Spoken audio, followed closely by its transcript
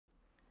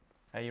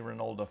Hey,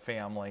 Renolda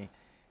family.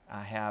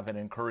 I have an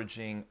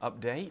encouraging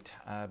update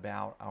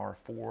about our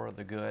For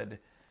the Good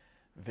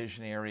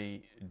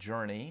visionary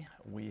journey.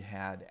 We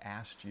had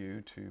asked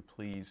you to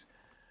please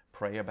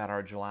pray about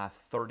our July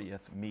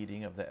 30th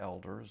meeting of the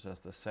elders as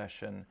the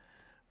session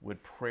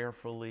would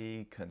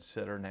prayerfully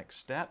consider next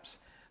steps.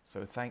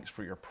 So thanks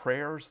for your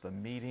prayers. The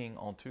meeting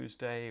on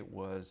Tuesday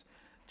was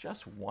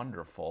just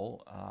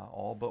wonderful.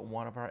 All but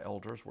one of our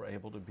elders were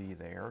able to be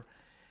there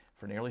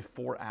for nearly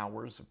 4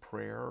 hours of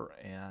prayer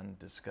and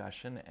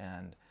discussion,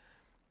 and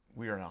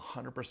we are in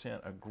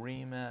 100%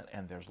 agreement,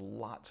 and there's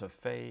lots of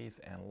faith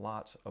and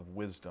lots of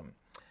wisdom.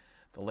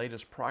 The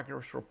latest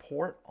progress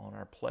report on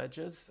our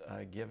pledges,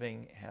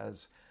 giving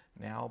has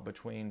now,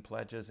 between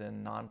pledges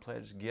and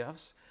non-pledged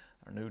gifts,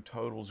 our new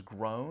total's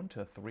grown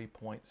to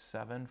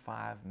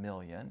 $3.75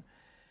 million.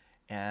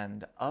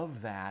 And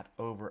of that,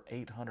 over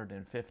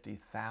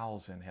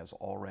 $850,000 has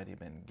already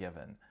been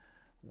given.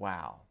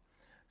 Wow.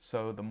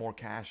 So the more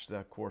cash,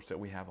 of course, that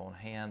we have on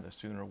hand, the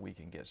sooner we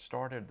can get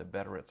started, the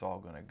better it's all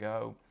going to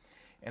go.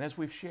 And as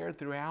we've shared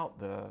throughout,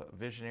 the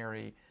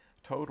visionary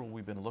total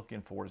we've been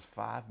looking for is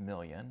 $5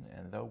 million.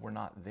 And though we're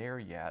not there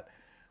yet,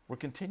 we're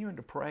continuing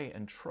to pray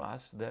and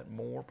trust that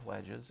more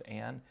pledges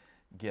and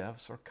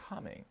gifts are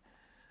coming.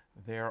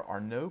 There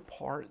are no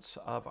parts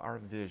of our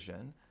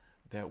vision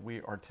that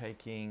we are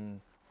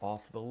taking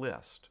off the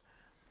list.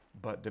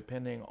 But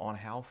depending on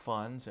how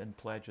funds and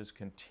pledges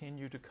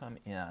continue to come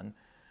in,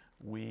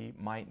 we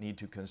might need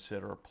to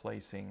consider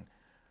placing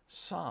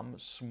some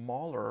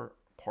smaller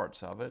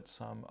parts of it,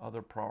 some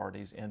other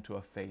priorities, into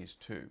a phase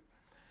 2.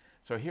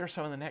 So here are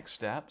some of the next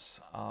steps.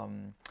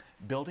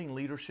 Building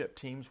leadership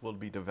teams will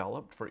be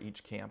developed for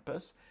each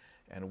campus,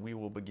 and we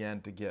will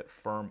begin to get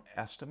firm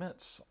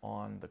estimates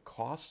on the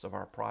cost of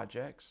our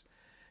projects.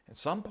 And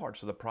some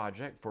parts of the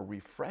project for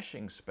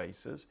refreshing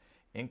spaces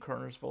in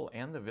Kernersville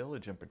and the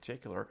village in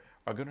particular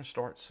are going to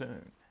start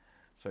soon.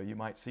 So you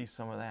might see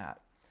some of that.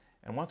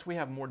 And once we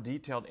have more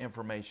detailed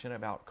information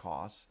about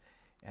costs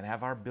and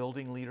have our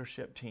building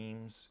leadership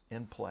teams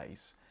in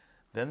place,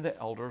 then the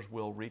elders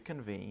will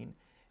reconvene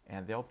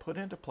and they'll put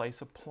into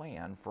place a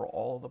plan for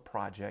all the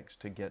projects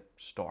to get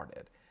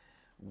started.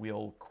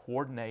 We'll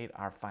coordinate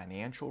our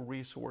financial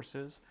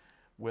resources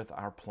with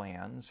our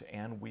plans,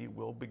 and we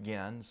will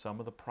begin some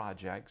of the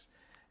projects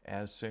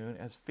as soon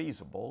as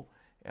feasible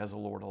as the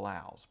Lord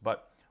allows.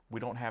 But we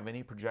don't have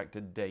any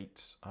projected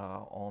dates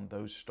on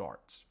those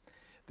starts.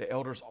 The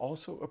elders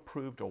also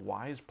approved a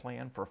wise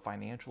plan for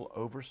financial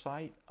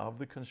oversight of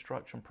the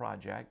construction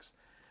projects.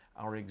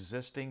 Our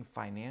existing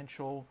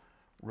financial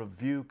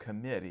review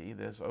committee,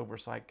 this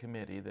oversight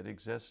committee that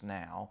exists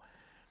now,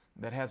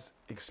 that has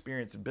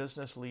experienced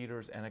business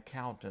leaders and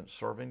accountants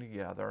serving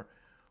together,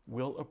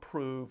 will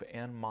approve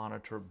and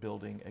monitor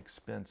building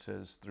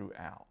expenses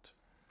throughout.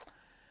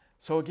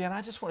 So again,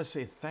 I just want to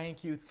say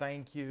thank you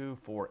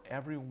for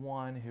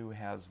everyone who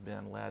has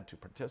been led to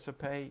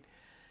participate.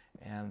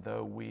 And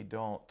though we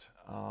don't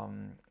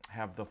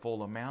have the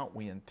full amount,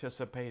 we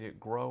anticipate it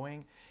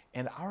growing.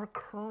 And our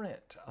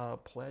current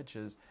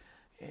pledges,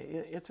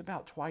 it's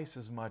about twice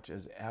as much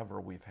as ever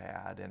we've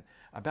had. And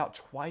about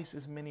twice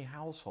as many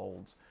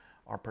households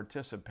are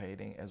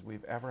participating as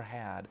we've ever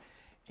had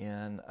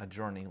in a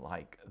journey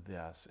like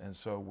this. And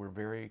so we're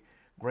very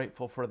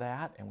grateful for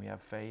that, and we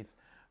have faith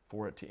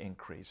for it to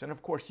increase. And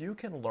of course, you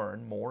can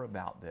learn more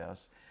about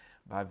this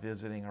by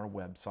visiting our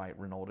website,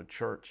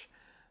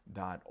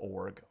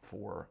 renoldachurch.org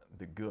for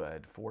the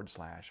good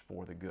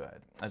 /for the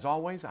good. As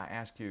always, I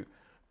ask you,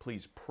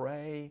 please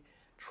pray,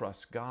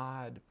 trust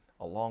God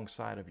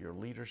alongside of your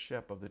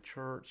leadership of the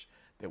church,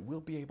 that we'll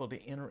be able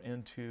to enter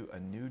into a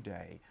new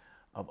day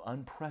of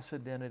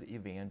unprecedented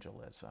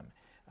evangelism,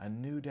 a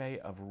new day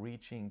of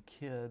reaching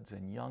kids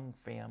and young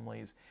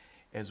families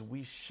as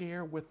we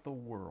share with the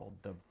world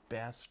the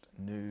best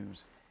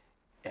news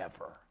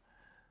ever.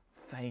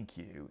 Thank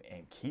you,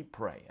 and keep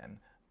praying.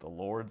 The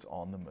Lord's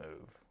on the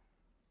move.